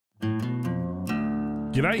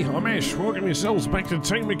G'day, I'm Ash. Welcome yourselves back to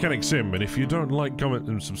Tank Mechanic Sim, and if you don't like, comment,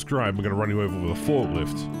 and subscribe, we're going to run you over with a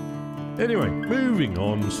forklift. Anyway, moving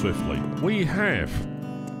on swiftly. We have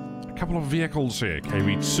a couple of vehicles here.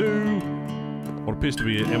 KV2, what appears to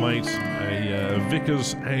be an M8, a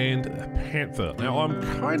Vickers, and a Panther. Now, I'm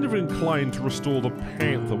kind of inclined to restore the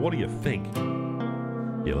Panther. What do you think?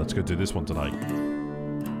 Yeah, let's go do this one today.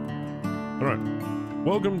 Alright,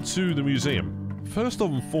 welcome to the museum. First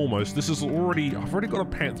and foremost, I've already got a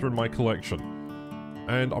Panther in my collection,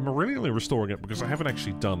 and I'm really only restoring it because I haven't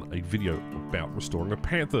actually done a video about restoring a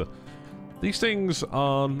Panther. These things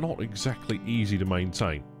are not exactly easy to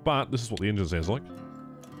maintain, but this is what the engine sounds like.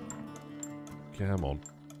 Come on.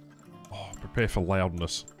 Oh, prepare for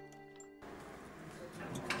loudness.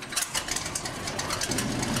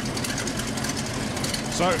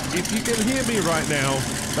 So, if you can hear me right now,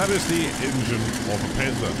 that is the engine of a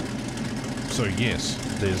Panther. So yes,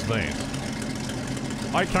 there's that.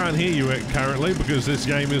 I can't hear you currently because this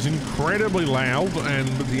game is incredibly loud and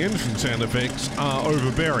the engine sound effects are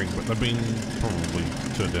overbearing, but they've been probably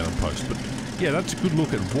turned down in post. But yeah, that's a good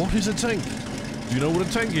look at what is a tank. Do you know what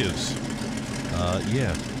a tank is?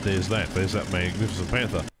 Yeah, there's that. There's that magnificent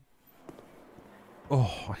Panther.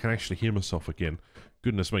 Oh, I can actually hear myself again.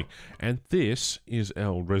 Goodness me. And this is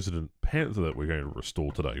our resident Panther that we're going to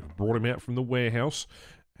restore today. We brought him out from the warehouse.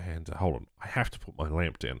 And hold on, I have to put my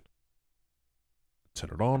lamp down. Turn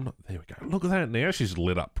it on. There we go. Look at that. Now she's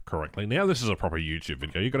lit up correctly. Now this is a proper YouTube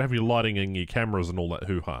video. You've got to have your lighting and your cameras and all that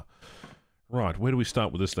hoo-ha. Right, where do we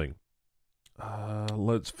start with this thing?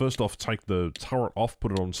 Let's first off take the turret off,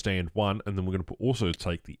 put it on stand 1, and then we're going to also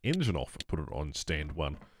take the engine off and put it on stand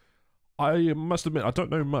 1. I must admit, I don't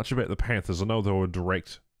know much about the Panthers. I know they were a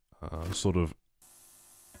direct sort of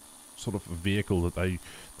vehicle that they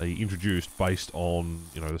introduced based on,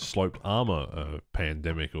 you know, the sloped armor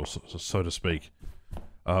pandemic, or so to speak.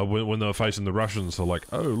 When they were facing the Russians, they're like,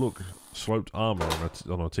 oh look, sloped armor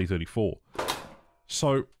on a T-34.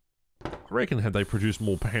 So I reckon had they produced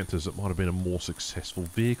more Panthers, it might have been a more successful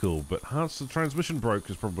vehicle. But Hearts, the transmission broke,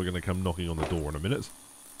 is probably going to come knocking on the door in a minute.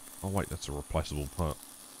 Oh wait, that's a replaceable part.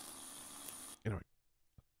 Anyway,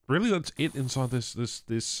 really, that's it inside this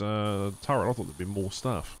turret. I thought there'd be more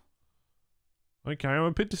stuff. Okay, I'm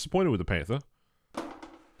a bit disappointed with the Panther.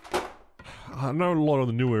 I know a lot of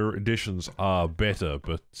the newer editions are better,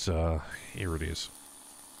 but here it is.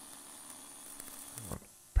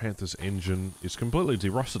 Panther's engine is completely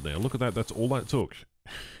derusted now. Look at that, that's all that took.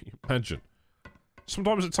 Imagine.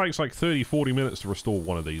 Sometimes it takes like 30-40 minutes to restore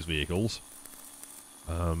one of these vehicles.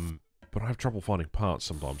 But I have trouble finding parts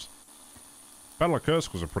sometimes. Battle of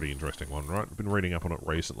Kursk was a pretty interesting one, right? I've been reading up on it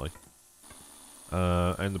recently.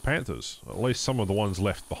 And the Panthers, at least some of the ones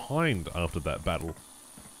left behind after that battle,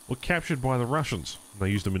 were captured by the Russians. They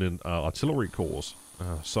used them in artillery corps.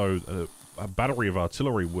 So a battery of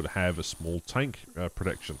artillery would have a small tank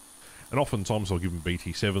protection. And oftentimes they'll give them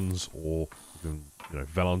BT-7s or even, you know,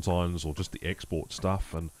 Valentines or just the export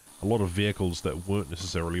stuff, and a lot of vehicles that weren't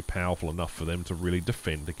necessarily powerful enough for them to really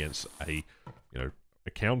defend against a, you know,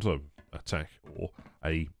 a counter attack or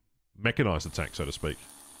a mechanized attack, so to speak.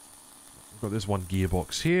 Got this one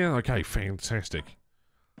gearbox here. Okay, fantastic.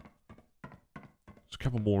 There's a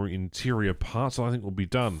couple more interior parts I think will be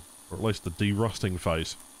done, or at least the derusting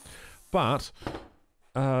phase. But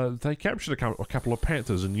they captured a couple of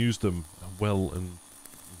Panthers and used them well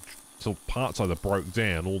until parts either broke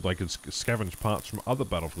down or they could scavenge parts from other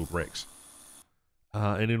battlefield wrecks.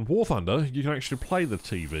 And in War Thunder, you can actually play the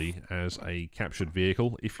TV as a captured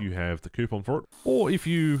vehicle if you have the coupon for it, or if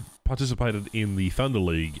you participated in the Thunder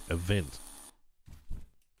League event.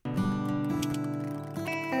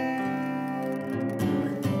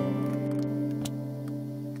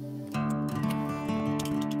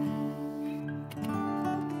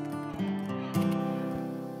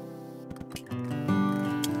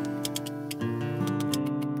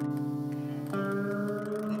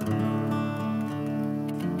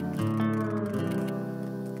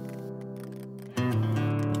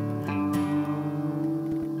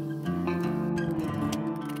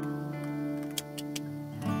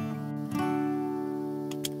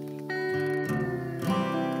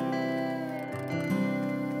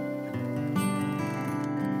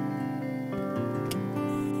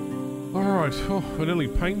 Alright, oh, we're nearly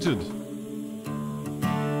painted.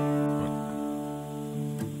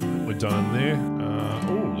 We're done there.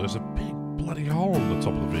 Oh, there's a big bloody hole on the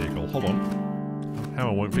top of the vehicle. Hold on.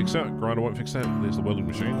 Hammer won't fix that. Grinder won't fix that. There's the welding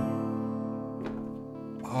machine.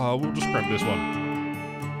 We'll just grab this one.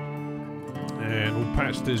 And we'll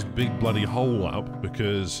patch this big bloody hole up,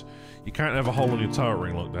 because you can't have a hole in your turret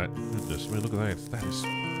ring like that. Goodness me, look at that. That is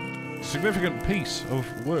Significant piece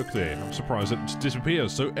of work there. I'm surprised it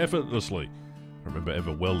disappears so effortlessly. I remember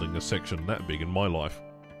ever welding a section that big in my life.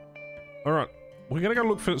 Alright, we're gonna go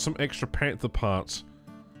look for some extra Panther parts.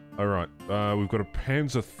 Alright, we've got a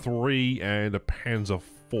Panzer III and a Panzer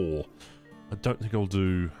IV. I don't think I'll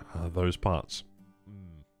do those parts.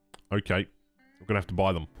 Okay, we're gonna have to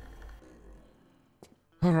buy them.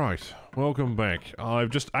 Alright, welcome back. I've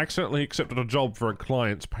just accidentally accepted a job for a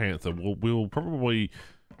client's Panther.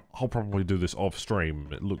 I'll probably do this off stream.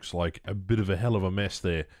 It looks like a bit of a hell of a mess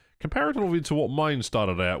there. Comparatively to what mine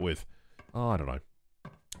started out with. Oh, I don't know.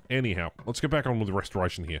 Anyhow, let's get back on with the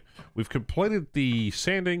restoration here. We've completed the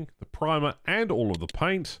sanding, the primer, and all of the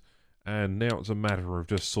paint. And now it's a matter of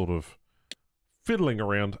just sort of fiddling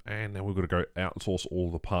around. And now we've got to go outsource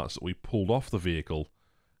all the parts that we pulled off the vehicle.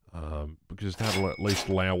 Because that'll at least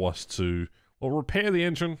allow us to, well, repair the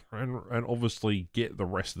engine and obviously get the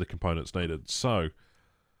rest of the components needed. So,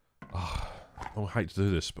 I hate to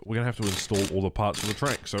do this, but we're going to have to install all the parts of the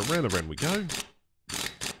track. So round and round we go.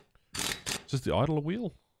 Is this the idler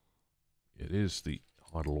wheel? It is the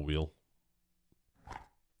idler wheel.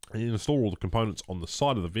 And you install all the components on the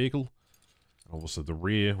side of the vehicle. And obviously the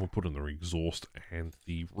rear, we'll put in the exhaust and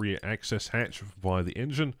the rear access hatch via the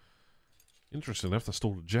engine. Interesting enough, they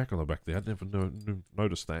installed a jack on the back there. I'd never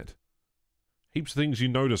noticed that. Heaps of things you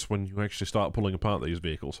notice when you actually start pulling apart these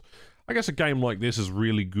vehicles. I guess a game like this is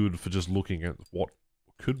really good for just looking at what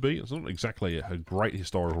could be. It's not exactly a great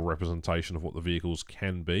historical representation of what the vehicles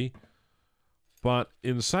can be. But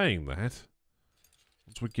in saying that,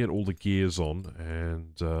 once we get all the gears on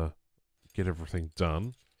and get everything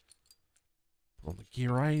done, on the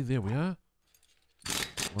gear A, there we are.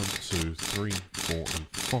 1, 2, 3, 4, and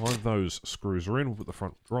 5. Those screws are in. We'll put the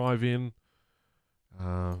front drive in.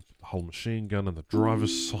 The whole machine gun and the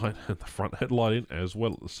driver's side and the front headlight in as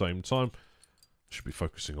well at the same time. Should be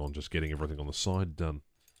focusing on just getting everything on the side done.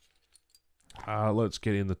 Let's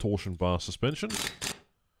get in the torsion bar suspension.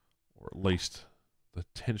 Or at least the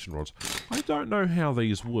tension rods. I don't know how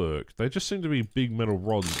these work. They just seem to be big metal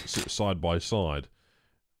rods that sit side by side.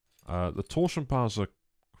 The torsion bars are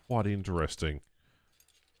quite interesting.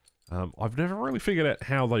 I've never really figured out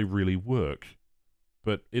how they really work.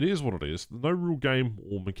 But it is what it is. No real game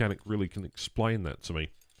or mechanic really can explain that to me.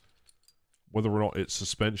 Whether or not it's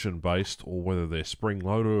suspension based, or whether they're spring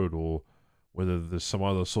loaded, or whether there's some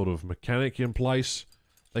other sort of mechanic in place.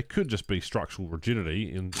 They could just be structural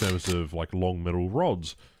rigidity in terms of like long metal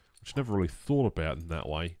rods, which I never really thought about in that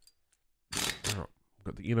way. Alright, we've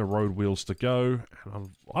got the inner road wheels to go. And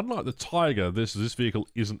unlike the Tiger, this vehicle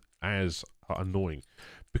isn't as annoying.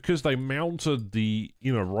 Because they mounted the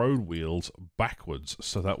inner road wheels backwards,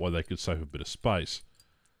 so that way they could save a bit of space.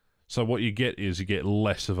 So what you get is you get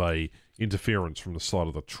less of a interference from the side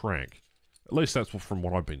of the track. At least that's from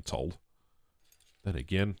what I've been told. Then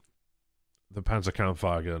again, the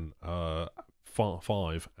Panzerkampfwagen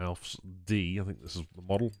 5 Alf's D, I think this is the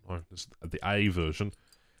model, no, this is the A version.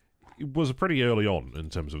 It was pretty early on in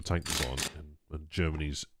terms of tank design, and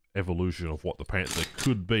Germany's evolution of what the Panther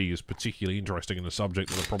could be is particularly interesting in a subject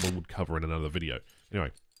that I probably would cover in another video.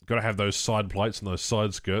 Anyway, got to have those side plates and those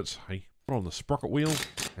side skirts. Hey, put on the sprocket wheel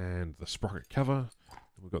and the sprocket cover.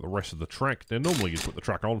 We've got the rest of the track. Now, normally you'd put the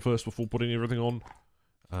track on first before putting everything on.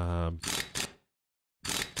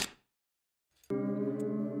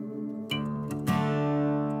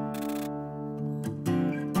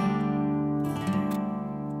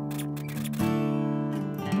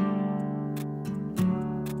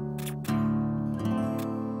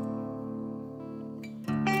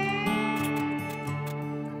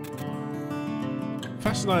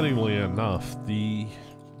 Fascinatingly enough, the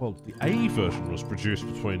A version was produced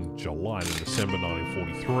between July and December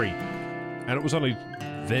 1943, and it was only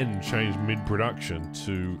then changed mid-production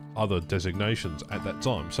to other designations at that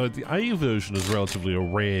time. So the A version is relatively a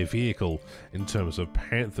rare vehicle in terms of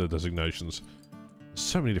Panther designations.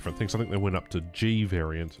 So many different things. I think they went up to G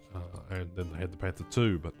variant, and then they had the Panther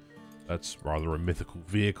 2, but that's rather a mythical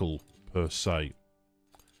vehicle per se.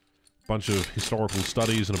 Bunch of historical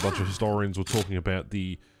studies and a bunch of historians were talking about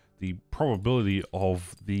the probability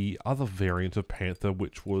of the other variant of Panther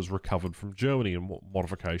which was recovered from Germany and what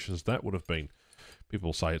modifications that would have been.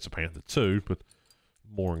 People say it's a Panther 2, but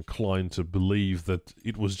more inclined to believe that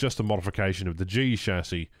it was just a modification of the G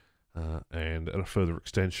chassis and a further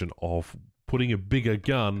extension of putting a bigger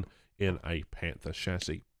gun in a Panther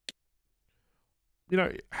chassis. You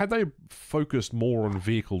know, had they focused more on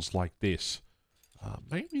vehicles like this,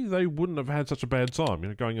 maybe they wouldn't have had such a bad time, you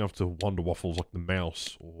know, going after wonder waffles like the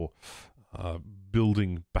Mouse, or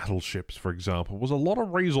building battleships, for example, was a lot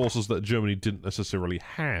of resources that Germany didn't necessarily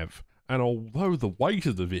have And although the weight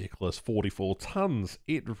of the vehicle is 44 tons,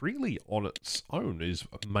 it really on its own is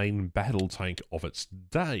a main battle tank of its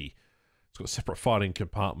day. It's got separate fighting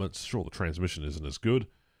compartments. Sure, the transmission isn't as good,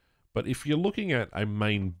 but if you're looking at a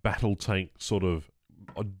main battle tank sort of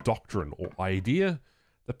a doctrine or idea,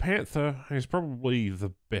 the Panther is probably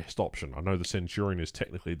the best option. I know the Centurion is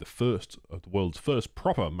technically the world's first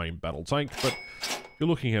proper main battle tank, but if you're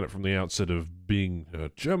looking at it from the outset of being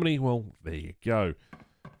Germany, well, there you go.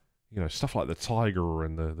 You know, stuff like the Tiger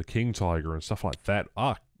and the King Tiger and stuff like that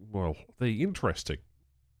are, well, they're interesting.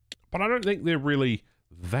 But I don't think they're really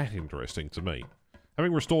that interesting to me.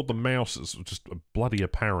 Having restored the mouse, it's just bloody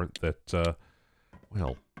apparent that,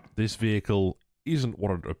 well, this vehicle isn't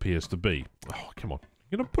what it appears to be. Oh, come on.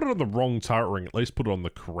 You're going to put it on the wrong turret ring, at least put it on the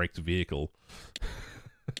correct vehicle.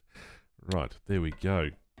 Right, there we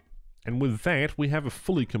go. And with that, we have a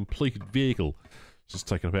fully completed vehicle. It's just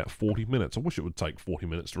taken about 40 minutes. I wish it would take 40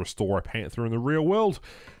 minutes to restore a Panther in the real world.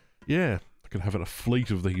 Yeah, I could have a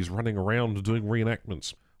fleet of these running around doing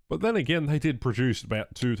reenactments. But then again, they did produce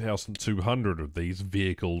about 2,200 of these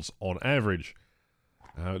vehicles on average.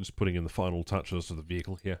 Just putting in the final touches to the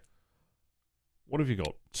vehicle here. What have you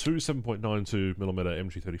got? Two 7.92mm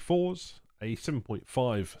MG34s, a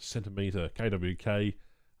 7.5cm KWK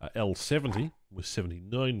L70 with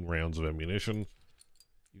 79 rounds of ammunition.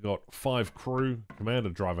 You got 5 crew, commander,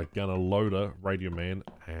 driver, gunner, loader, radio man,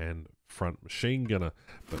 and front machine gunner.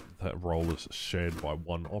 But that role is shared by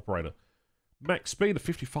one operator. Max speed of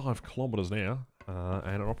 55 kilometers an hour,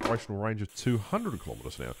 and an operational range of 200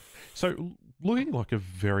 kilometers an hour. So looking like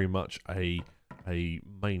very much a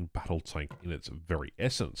main battle tank in its very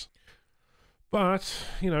essence. But,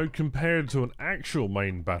 you know, compared to an actual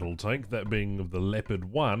main battle tank, that being of the Leopard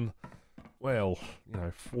 1, well, you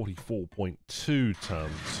know, 44.2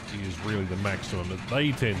 tons is really the maximum that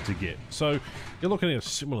they tend to get. So you're looking at a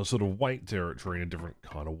similar sort of weight territory in a different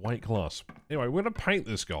kind of weight class. Anyway, we're going to paint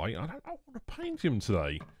this guy. I don't want to paint him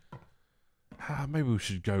today. Maybe we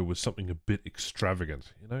should go with something a bit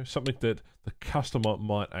extravagant, you know, something that the customer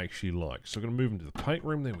might actually like. So we're going to move into the paint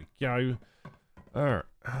room. There we go. Alright,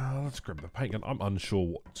 let's grab the paint gun. I'm unsure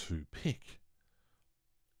what to pick.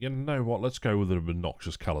 You know what? Let's go with the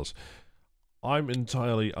obnoxious colours. I'm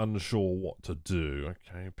entirely unsure what to do.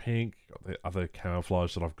 Okay, pink. Got the other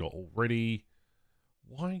camouflage that I've got already.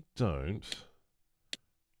 Why don't...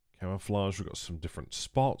 Camouflage, we've got some different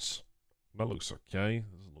spots. That looks okay.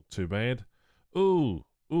 Doesn't look too bad. Ooh,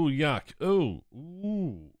 ooh, yuck, ooh,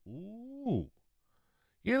 ooh, ooh.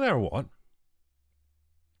 You know what?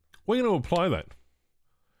 We're going to apply that.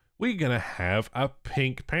 We're going to have a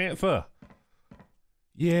pink Panther.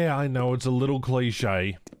 Yeah, I know it's a little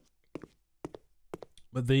cliche,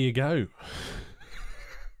 but there you go.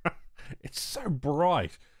 It's so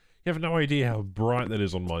bright. You have no idea how bright that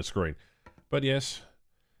is on my screen. But yes,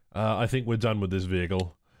 I think we're done with this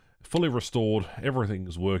vehicle. Fully restored,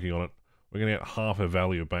 everything's working on it. We're going to get half our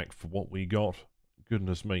value back for what we got.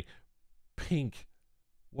 Goodness me. Pink.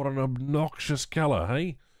 What an obnoxious colour,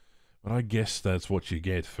 hey? But I guess that's what you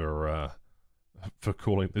get for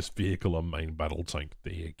calling this vehicle a main battle tank.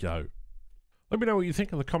 There you go. Let me know what you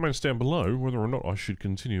think in the comments down below, whether or not I should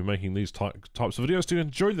continue making these types of videos. Do you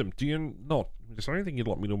enjoy them? Do you not? Is there anything you'd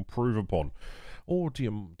like me to improve upon? Or do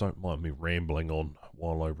you don't mind me rambling on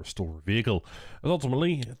while I restore a vehicle? And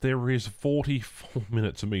ultimately, there is 44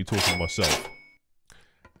 minutes of me talking to myself.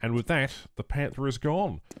 And with that, the Panther is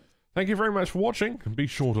gone. Thank you very much for watching, and be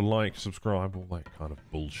sure to like, subscribe, all that kind of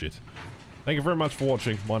bullshit. Thank you very much for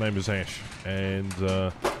watching. My name is Ash, and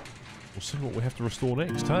we'll see what we have to restore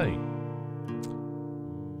next, hey?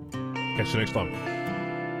 Catch you next time.